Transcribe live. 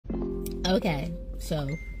Okay, so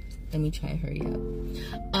let me try to hurry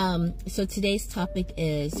up. So today's topic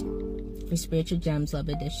is for Spiritual Gems Love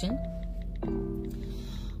Edition.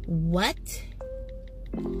 What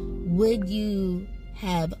would you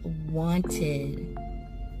have wanted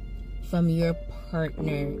from your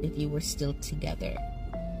partner if you were still together?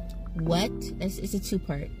 It's a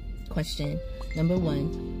two-part question. Number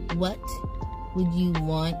one, what would you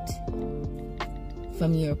want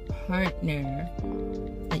from your partner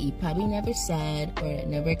that you probably never said or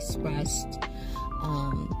never expressed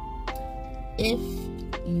if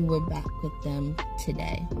you were back with them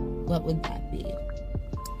today? What would that be?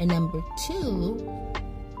 And number two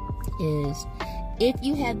is, if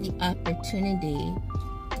you had the opportunity,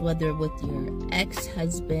 whether with your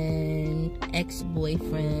ex-husband,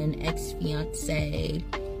 ex-boyfriend, ex-fiance,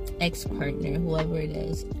 ex-partner, whoever it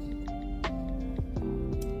is,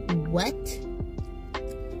 what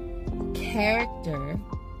character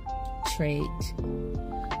trait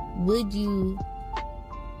would you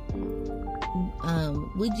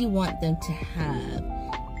want them to have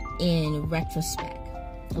in retrospect,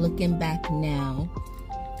 looking back now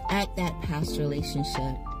at that past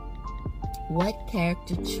relationship? What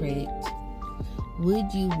character trait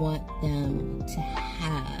would you want them to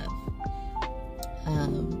have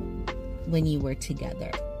when you were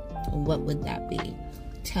together? What would that be?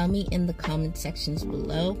 Tell me in the comment sections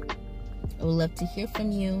below. I would love to hear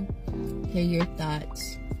from you, hear your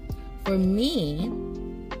thoughts. For me,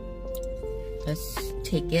 let's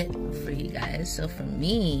take it for you guys. So for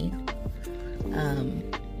me,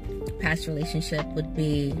 past relationship would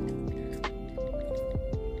be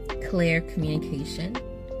clear communication.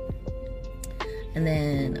 And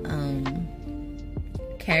then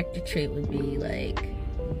character trait would be like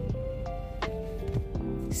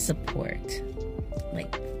support.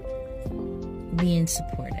 Like being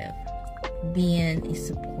supportive. Being a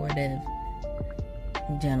supportive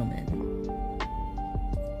gentleman.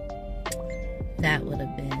 That would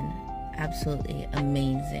have been absolutely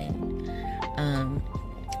amazing.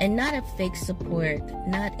 And not a fake support,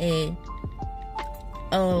 not a,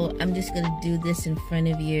 oh, I'm just gonna do this in front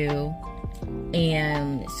of you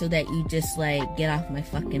and so that you just like get off my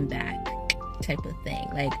fucking back type of thing.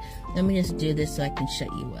 Like, let me just do this so I can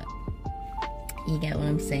shut you up. You get what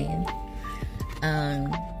I'm saying?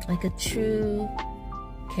 Like a true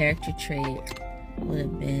character trait would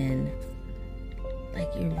have been like,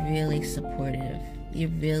 you're really supportive. You're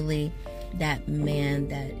really that man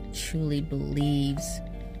that truly believes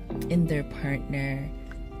in their partner,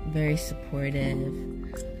 very supportive,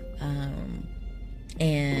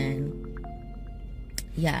 and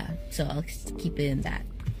yeah, so I'll keep it in that.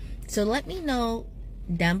 So let me know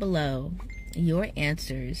down below your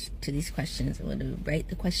answers to these questions. I'm going to write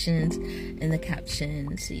the questions in the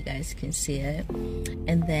caption so you guys can see it,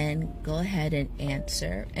 and then go ahead and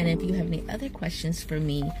answer. And if you have any other questions for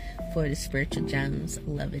me for the Spiritual Gems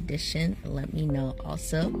Love Edition, let me know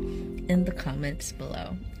also in the comments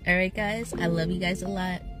below. Alright guys, I love you guys a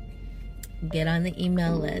lot. Get on the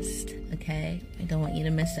email list, okay? I don't want you to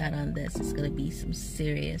miss out on this. It's going to be some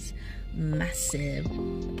serious, massive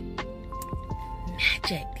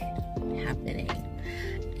magic happening.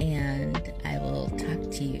 And I will talk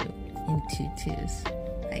to you in 2 twos.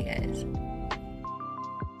 Bye guys.